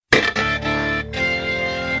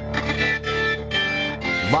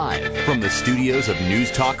Live from the studios of News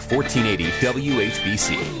Talk 1480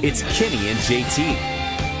 WHBC, it's Kenny and JT.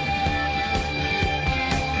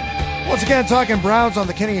 Once again, talking Browns on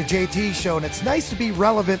the Kenny and JT show, and it's nice to be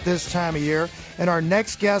relevant this time of year. And our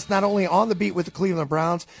next guest, not only on the beat with the Cleveland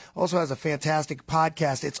Browns, also has a fantastic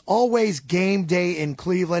podcast. It's always game day in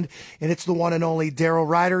Cleveland, and it's the one and only Daryl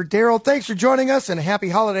Ruiter. Daryl, thanks for joining us, and happy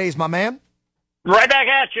holidays, my man. Right back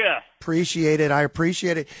at you. Appreciate it. I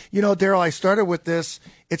appreciate it. You know, Daryl, I started with this.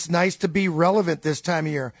 It's nice to be relevant this time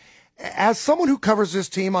of year. As someone who covers this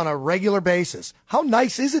team on a regular basis, how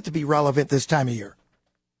nice is it to be relevant this time of year?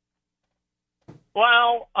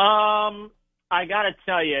 Well, I got to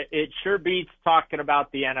tell you, it sure beats talking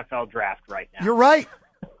about the NFL draft right now. You're right.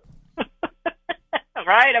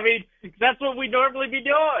 Right? I mean, that's what we'd normally be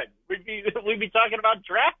doing. We'd be talking about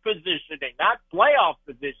draft positioning, not playoff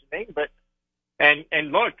positioning. But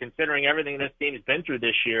and look, considering everything this team has been through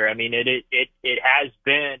this year, I mean, it has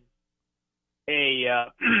been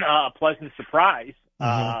a pleasant surprise.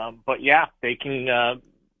 Mm-hmm. But yeah, they can.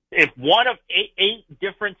 If one of eight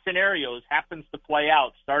different scenarios happens to play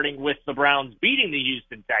out, starting with the Browns beating the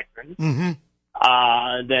Houston Texans, Mm-hmm.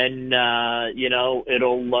 then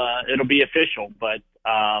it'll be official. But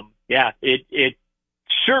yeah, it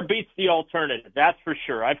sure beats the alternative. That's for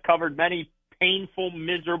sure. I've covered many painful,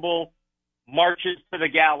 miserable marches to the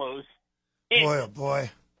gallows. Boy, oh boy!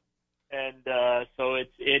 And so it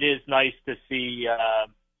is nice to see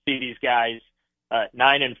these guys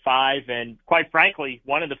 9-5, and quite frankly,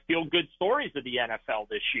 one of the feel-good stories of the NFL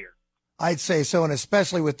this year. I'd say so, and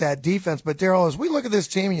especially with that defense. But, Daryl, as we look at this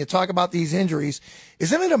team and you talk about these injuries,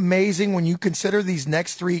 isn't it amazing when you consider these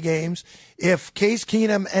next three games? If Case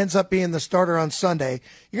Keenum ends up being the starter on Sunday,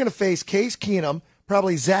 you're going to face Case Keenum,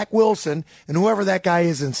 probably Zach Wilson, and whoever that guy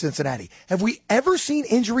is in Cincinnati. Have we ever seen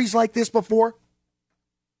injuries like this before?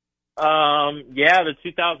 Yeah, the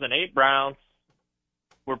 2008 Browns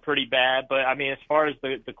were pretty bad, but I mean, as far as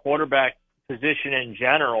the quarterback position in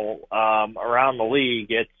general around the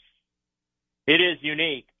league, it is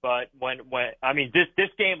unique. But when I mean this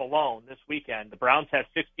game alone this weekend, the Browns have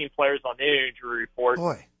 16 players on their injury report.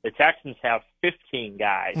 Boy. The Texans have 15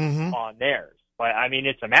 guys Mm-hmm. on theirs. But I mean,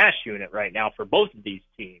 it's a mash unit right now for both of these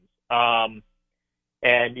teams. And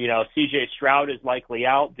you know, C.J. Stroud is likely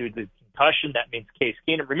out due to the concussion. That means Case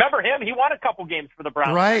Keenum. Remember him? He won a couple games for the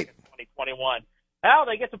Browns Right. back in 2021. Now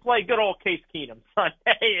they get to play good old Case Keenum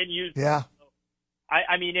Sunday and use. Yeah.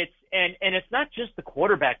 I mean, it's and it's not just the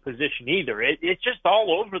quarterback position either. It's just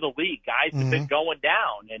all over the league. Guys have been going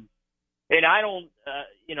down, and I don't,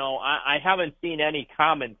 I haven't seen any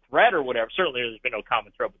common thread or whatever. Certainly, there's been no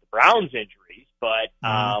common thread with the Browns' injuries, but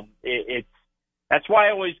that's why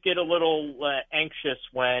I always get a little anxious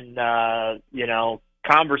when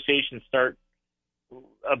conversations start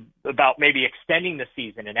about maybe extending the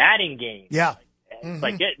season and adding games. Yeah.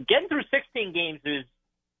 Like getting through 16 games is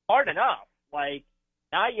hard enough. Like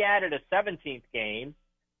now you added a 17th game.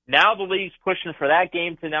 Now the league's pushing for that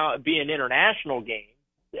game to now be an international game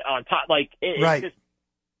on top. Like Right. it's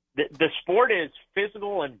just, the sport is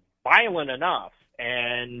physical and violent enough.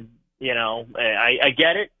 And I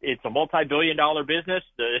get it. It's a multi-billion-dollar business.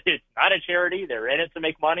 It's not a charity. They're in it to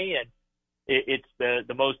make money, and it's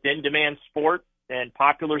the most in-demand sport and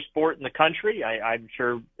popular sport in the country. I'm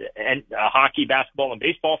sure and hockey, basketball, and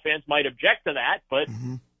baseball fans might object to that, but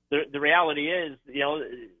the reality is,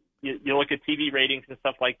 you look at TV ratings and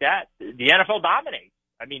stuff like that, the NFL dominates.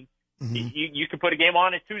 I mean, you could put a game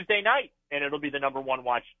on a Tuesday night, and it'll be the number one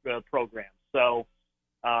watched program. So,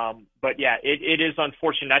 but yeah, it is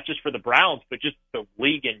unfortunate, not just for the Browns, but just the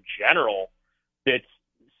league in general, that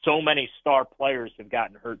so many star players have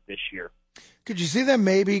gotten hurt this year. Could you see them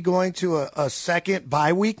maybe going to a second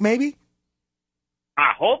bye week, maybe?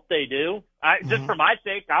 I hope they do. Just for my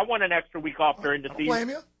sake, I want an extra week off during the season. Blame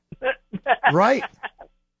you. Right.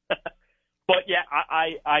 But yeah,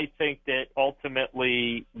 I think that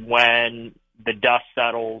ultimately when the dust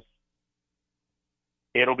settles,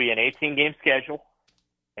 it'll be an 18-game schedule,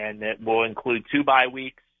 and it will include 2 bye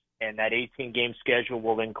weeks, and that 18-game schedule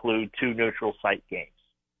will include 2 neutral site games.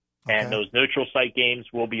 Okay. And those neutral site games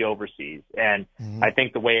will be overseas. And I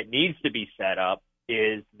think the way it needs to be set up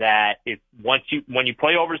is that when you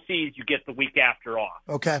play overseas, you get the week after off.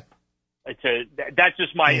 Okay. That's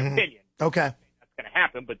just my opinion. Okay. That's going to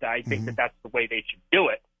happen, but I think that that's the way they should do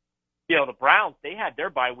it. The Browns, they had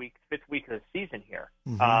their bye week, 5th week of the season here.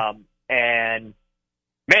 And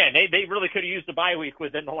man, they really could have used the bye week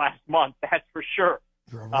within the last month. That's for sure.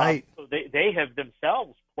 You're right. So they have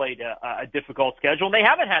themselves played a difficult schedule, and they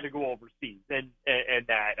haven't had to go overseas and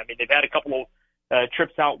that. I mean, they've had a couple of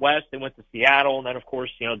trips out west. They went to Seattle, and then of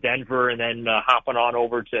course Denver, and then hopping on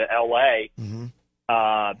over to LA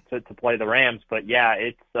to play the Rams. But yeah,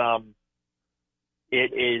 it's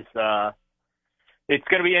going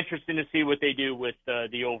to be interesting to see what they do with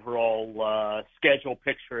the overall schedule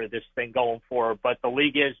picture of this thing going forward. But the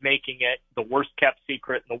league is making it the worst kept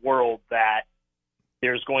secret in the world that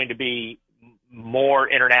there's going to be more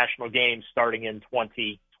international games starting in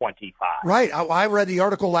 2025. Right. I read the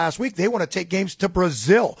article last week. They want to take games to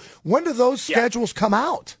Brazil. When do those schedules come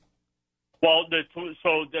out? Well, the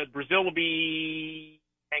Brazil will be.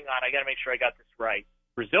 Hang on, I got to make sure I got this right.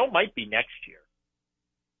 Brazil might be next year.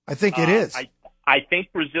 I think it is. I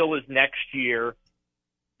think Brazil is next year.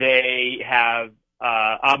 They have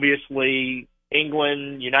obviously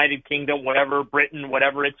England, United Kingdom, whatever, Britain,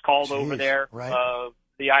 whatever it's called over there, right.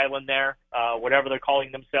 The island there, whatever they're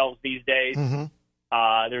calling themselves these days.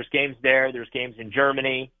 There's games there. There's games in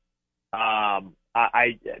Germany.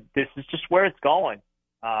 This is just where it's going.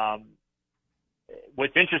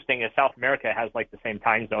 What's interesting is South America has like the same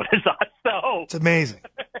time zone as us, so it's amazing.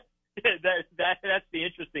 That's the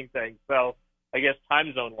interesting thing. So I guess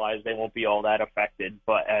time zone wise, they won't be all that affected,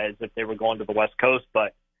 but as if they were going to the West Coast.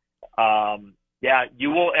 But yeah,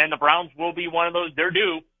 you will, and the Browns will be one of those. They're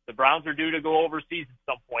due. The Browns are due to go overseas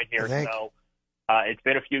at some point here. So it's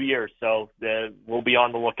been a few years, so we'll be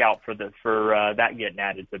on the lookout for that getting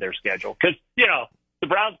added to their schedule because the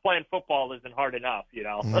Browns playing football isn't hard enough.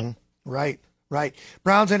 Right.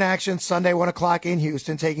 Browns in action Sunday, 1:00 in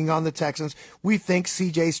Houston, taking on the Texans. We think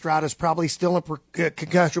C.J. Stroud is probably still in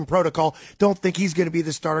concussion protocol. Don't think he's going to be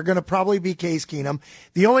the starter. Going to probably be Case Keenum.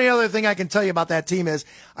 The only other thing I can tell you about that team is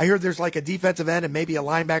I heard there's like a defensive end and maybe a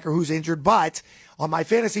linebacker who's injured. But on my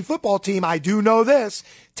fantasy football team, I do know this.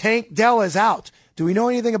 Tank Dell is out. Do we know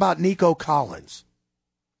anything about Nico Collins?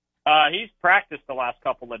 He's practiced the last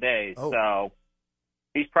couple of days, so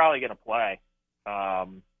he's probably going to play.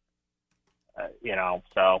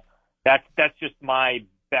 So that's just my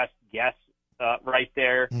best guess right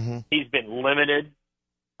there. He's been limited,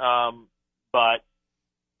 but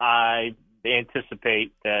I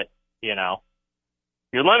anticipate that you're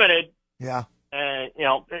limited. Yeah.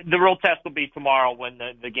 The real test will be tomorrow when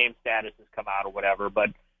the game status has come out or whatever.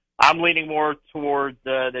 But I'm leaning more towards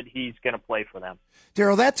that he's going to play for them.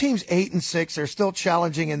 Daryl, that team's 8-6. They're still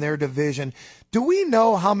challenging in their division. Do we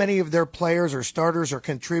know how many of their players or starters or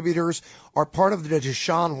contributors are part of the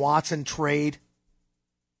Deshaun Watson trade?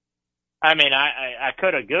 I mean, I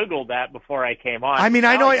could have Googled that before I came on. I mean,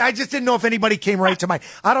 I know. I just didn't know if anybody came right to mind.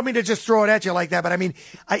 I don't mean to just throw it at you like that, but I mean,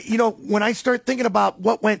 when I start thinking about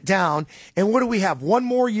what went down and what do we have? One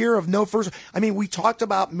more year of no first. I mean, we talked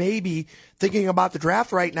about maybe thinking about the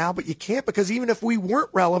draft right now, but you can't because even if we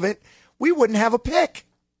weren't relevant, we wouldn't have a pick.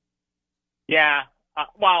 Yeah.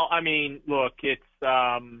 Well, I mean, look, it's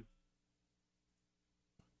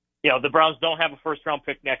the Browns don't have a first-round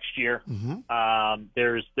pick next year.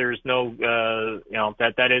 There's no,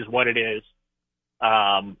 that is what it is.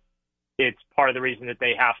 It's part of the reason that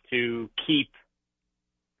they have to keep,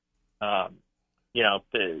 their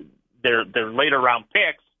later-round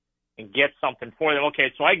picks and get something for them.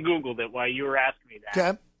 Okay, so I Googled it while you were asking me that.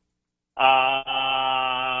 Okay.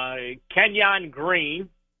 Kenyon Green.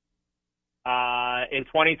 In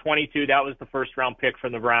 2022, that was the first-round pick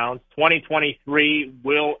from the Browns. 2023,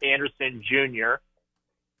 Will Anderson Jr.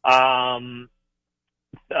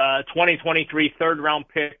 2023, third-round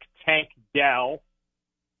pick, Tank Dell.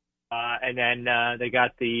 And then they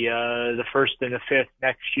got the first and the fifth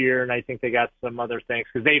next year, and I think they got some other things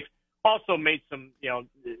because they've also made some,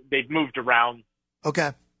 they've moved around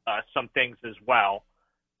some things as well.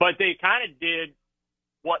 But they kind of did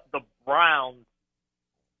what the Browns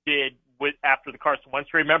did after the Carson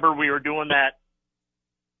Wentz. Remember, we were doing that.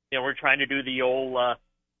 We're trying to do the old,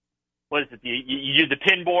 what is it? You do the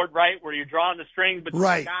pin board, right, where you're drawing the string between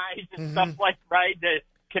the guys and stuff like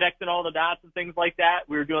connecting all the dots and things like that.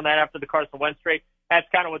 We were doing that after the Carson Wentz trade. That's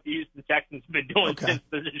kind of what the Houston Texans have been doing since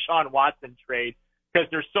the Deshaun Watson trade, because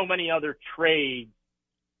there's so many other trades,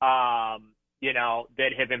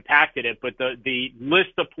 that have impacted it. But the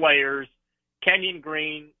list of players: Kenyon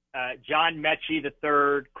Green, John Mechie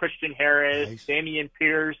III, Christian Harris, Damian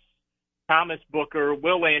Pierce, Thomas Booker,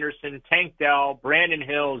 Will Anderson, Tank Dell, Brandon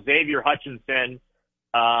Hill, Xavier Hutchinson,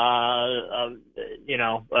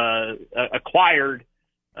 acquired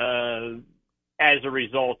as a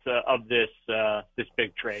result of this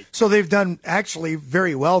big trade. So they've done actually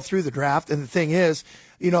very well through the draft. And the thing is,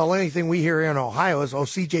 anything we hear in Ohio is,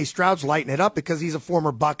 C.J. Stroud's lighting it up because he's a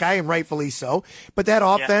former Buckeye, and rightfully so. But that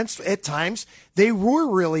offense, at times, they were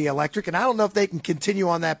really electric. And I don't know if they can continue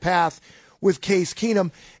on that path with Case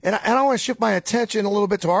Keenum. And I want to shift my attention a little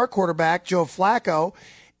bit to our quarterback, Joe Flacco,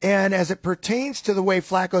 and as it pertains to the way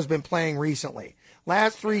Flacco's been playing recently.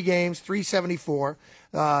 Last 3 games, 374,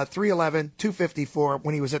 311, 254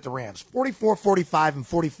 when he was at the Rams. 44, 45, and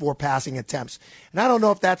 44 passing attempts. And I don't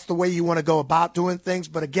know if that's the way you want to go about doing things,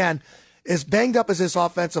 but again, as banged up as this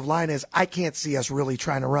offensive line is, I can't see us really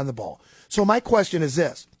trying to run the ball. So my question is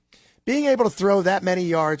this. Being able to throw that many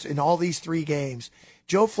yards in all these 3 games,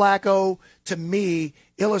 Joe Flacco, to me,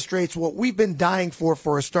 illustrates what we've been dying for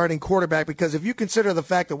a starting quarterback, because if you consider the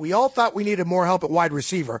fact that we all thought we needed more help at wide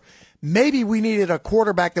receiver, maybe we needed a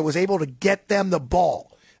quarterback that was able to get them the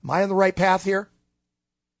ball. Am I on the right path here?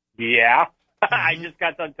 Yeah. I just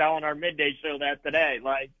got done telling our midday show that today.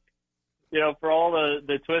 For all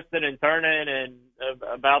the twisting and turning and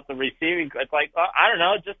about the receiving, it's like, I don't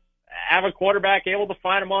know, just have a quarterback able to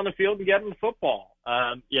find him on the field and get him the football.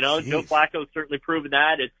 Joe Flacco's certainly proven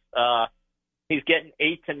that. He's getting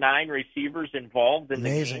 8 to 9 receivers involved in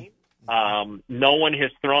the game. No one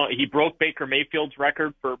has thrown. He broke Baker Mayfield's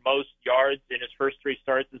record for most yards in his first 3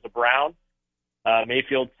 starts as a Brown.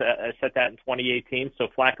 Mayfield set that in 2018, so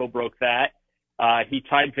Flacco broke that. He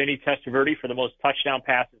tied Vinny Testaverde for the most touchdown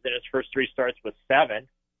passes in his first 3 starts with 7.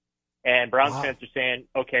 And Browns fans are saying,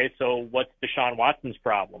 okay, so what's Deshaun Watson's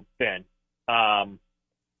problem then?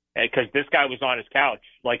 Because this guy was on his couch.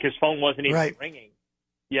 Like, his phone wasn't even ringing.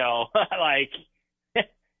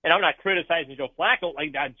 And I'm not criticizing Joe Flacco.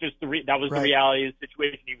 Like, that's just that was the reality of the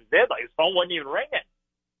situation he was in. Like, his phone wasn't even ringing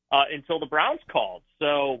until the Browns called.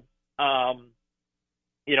 So,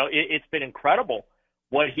 it's been incredible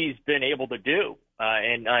what he's been able to do,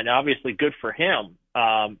 and obviously good for him.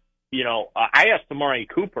 I asked Amari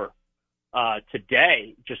Cooper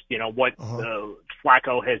today just what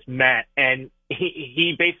Flacco has meant, and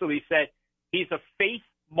he basically said he's a faith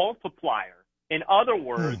multiplier. In other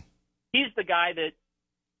words, he's the guy that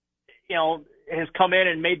has come in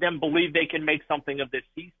and made them believe they can make something of this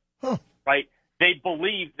season. Right? They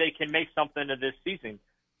believe they can make something of this season,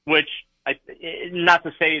 which not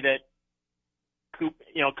to say that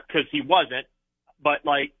because he wasn't, but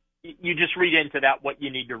you just read into that what you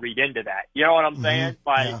need to read into that. You know what I'm saying?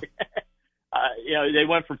 They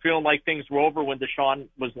went from feeling like things were over when Deshaun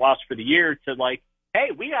was lost for the year to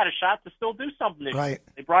hey, we got a shot to still do something this year.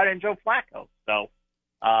 They brought in Joe Flacco. So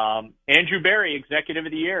Andrew Berry, Executive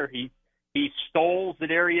of the Year, he stole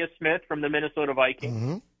Zadarius Smith from the Minnesota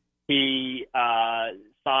Vikings. He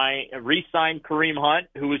re-signed Kareem Hunt,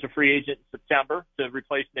 who was a free agent in September, to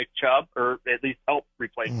replace Nick Chubb, or at least help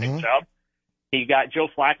replace Nick Chubb. He got Joe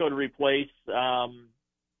Flacco to replace Deshaun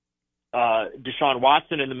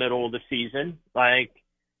Watson in the middle of the season. Barry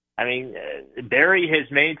has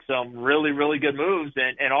made some really, really good moves,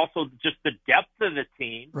 and also just the depth of the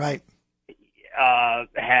team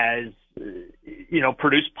has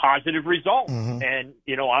produced positive results. And,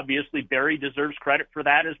 obviously Barry deserves credit for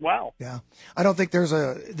that as well. Yeah. I don't think there's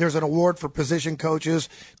an award for position coaches,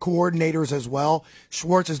 coordinators as well.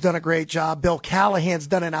 Schwartz has done a great job. Bill Callahan's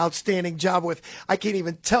done an outstanding job with, I can't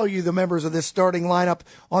even tell you the members of this starting lineup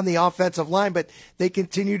on the offensive line, but they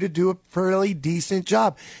continue to do a fairly decent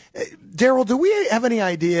job. Daryl, do we have any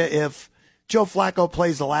idea if Joe Flacco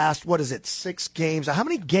plays the last, 6 games? How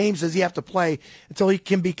many games does he have to play until he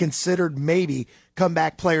can be considered maybe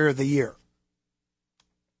comeback player of the year?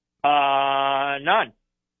 None.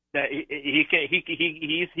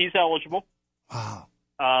 He's eligible. Wow.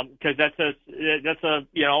 Because that's a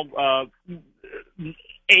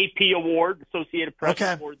AP award, Associated Press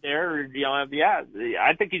award there.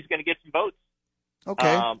 I think he's going to get some votes.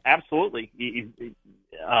 Okay. Absolutely.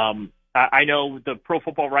 I know the Pro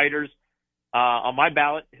Football Writers. On my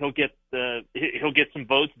ballot, he'll get some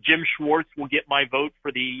votes. Jim Schwartz will get my vote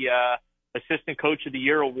for the Assistant Coach of the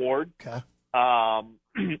Year award. Okay.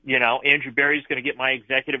 Andrew Berry's going to get my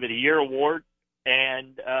Executive of the Year award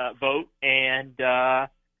and vote, and Kevin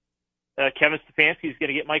Stefanski's going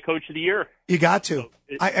to get my Coach of the Year. You got to.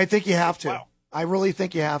 So I think you have to. Wow. I really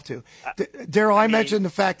think you have to. Daryl, I mentioned the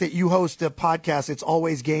fact that you host a podcast. It's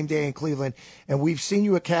always game day in Cleveland, and we've seen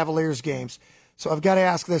you at Cavaliers games. So I've got to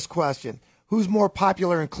ask this question. Who's more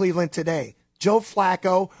popular in Cleveland today, Joe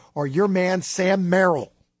Flacco or your man Sam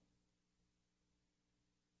Merrill?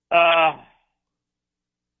 Well,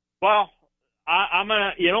 I'm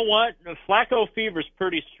gonna. You know what? The Flacco fever's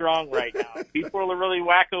pretty strong right now. People are really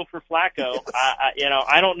wacko for Flacco. Yes.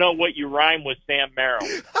 I don't know what you rhyme with Sam Merrill.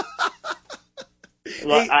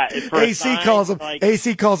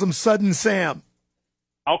 AC calls him Sudden Sam.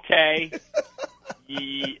 Okay.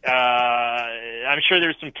 I'm sure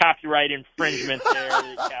there's some copyright infringement there that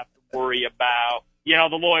you have to worry about. The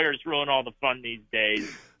lawyers ruin all the fun these days.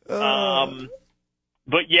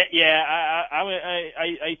 But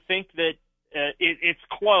I think that it's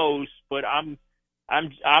close, but I'm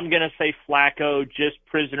gonna say Flacco, just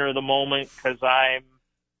prisoner of the moment, because I'm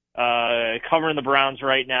covering the Browns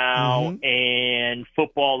right now, and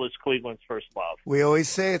football is Cleveland's first love. We always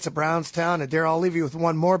say it's a Browns town, and Daryl, I'll leave you with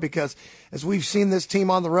one more, because as we've seen this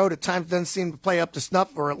team on the road, at times doesn't seem to play up to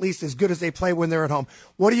snuff, or at least as good as they play when they're at home.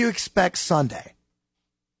 What do you expect Sunday?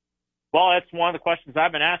 Well, that's one of the questions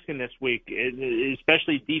I've been asking this week,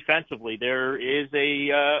 especially defensively. There is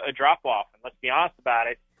a drop-off, and let's be honest about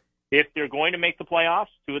it. If they're going to make the playoffs,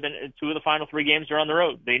 two of the final three games are on the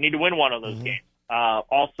road. They need to win one of those games.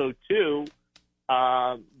 Also, too,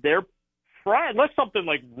 they're unless something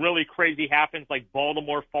like really crazy happens, like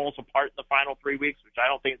Baltimore falls apart in the final 3 weeks, which I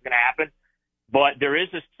don't think is going to happen. But there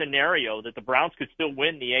is a scenario that the Browns could still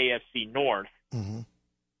win the AFC North,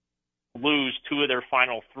 lose two of their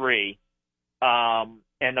final three, and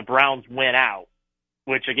the Browns win out,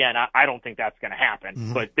 which, again, I don't think that's going to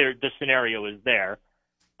happen. But the scenario is there.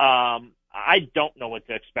 I don't know what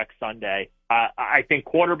to expect Sunday. I think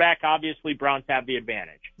quarterback, obviously, Browns have the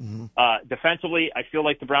advantage. Defensively, I feel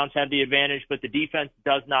like the Browns have the advantage, but the defense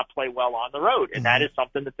does not play well on the road, and that is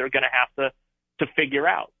something that they're going to have to figure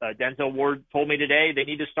out. Denzel Ward told me today they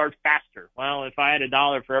need to start faster. Well, if I had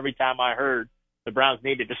 $1 for every time I heard the Browns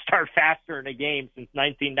needed to start faster in a game since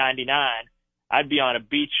 1999, I'd be on a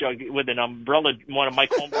beach with an umbrella, one of Mike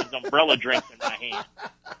Holmgren's umbrella drinks in my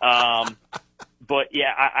hand. But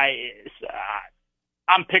yeah,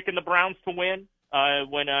 I'm picking the Browns to win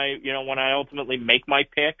when I ultimately make my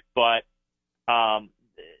pick. But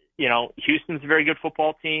Houston's a very good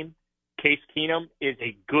football team. Case Keenum is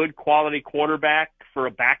a good quality quarterback for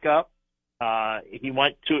a backup. He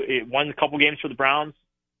won a couple games for the Browns.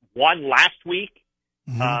 Won last week.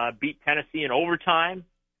 Beat Tennessee in overtime.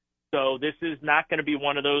 So this is not going to be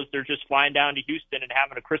one of those they're just flying down to Houston and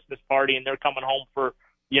having a Christmas party and they're coming home for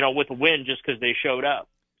with a win just because they showed up.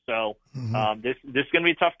 So this is going to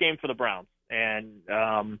be a tough game for the Browns. And,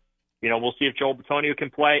 we'll see if Joel Bitonio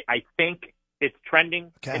can play. I think it's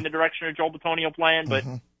trending in the direction of Joel Bitonio playing. But,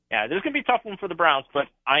 yeah, this is going to be a tough one for the Browns. But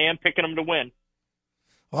I am picking them to win.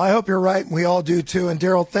 Well, I hope you're right. We all do, too. And,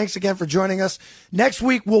 Daryl, thanks again for joining us. Next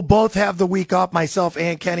week, we'll both have the week off, myself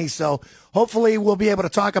and Kenny. So hopefully we'll be able to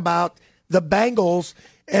talk about the Bengals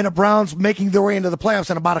and the Browns making their way into the playoffs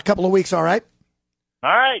in about a couple of weeks, all right? All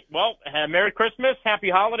right. Well, Merry Christmas, Happy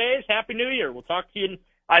Holidays, Happy New Year. We'll talk to you.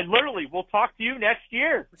 We'll talk to you next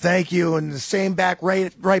year. Thank you, and the same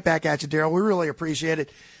right back at you, Daryl. We really appreciate it.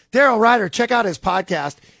 Daryl Ruiter, check out his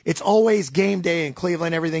podcast. It's always game day in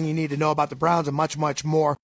Cleveland. Everything you need to know about the Browns and much, much more.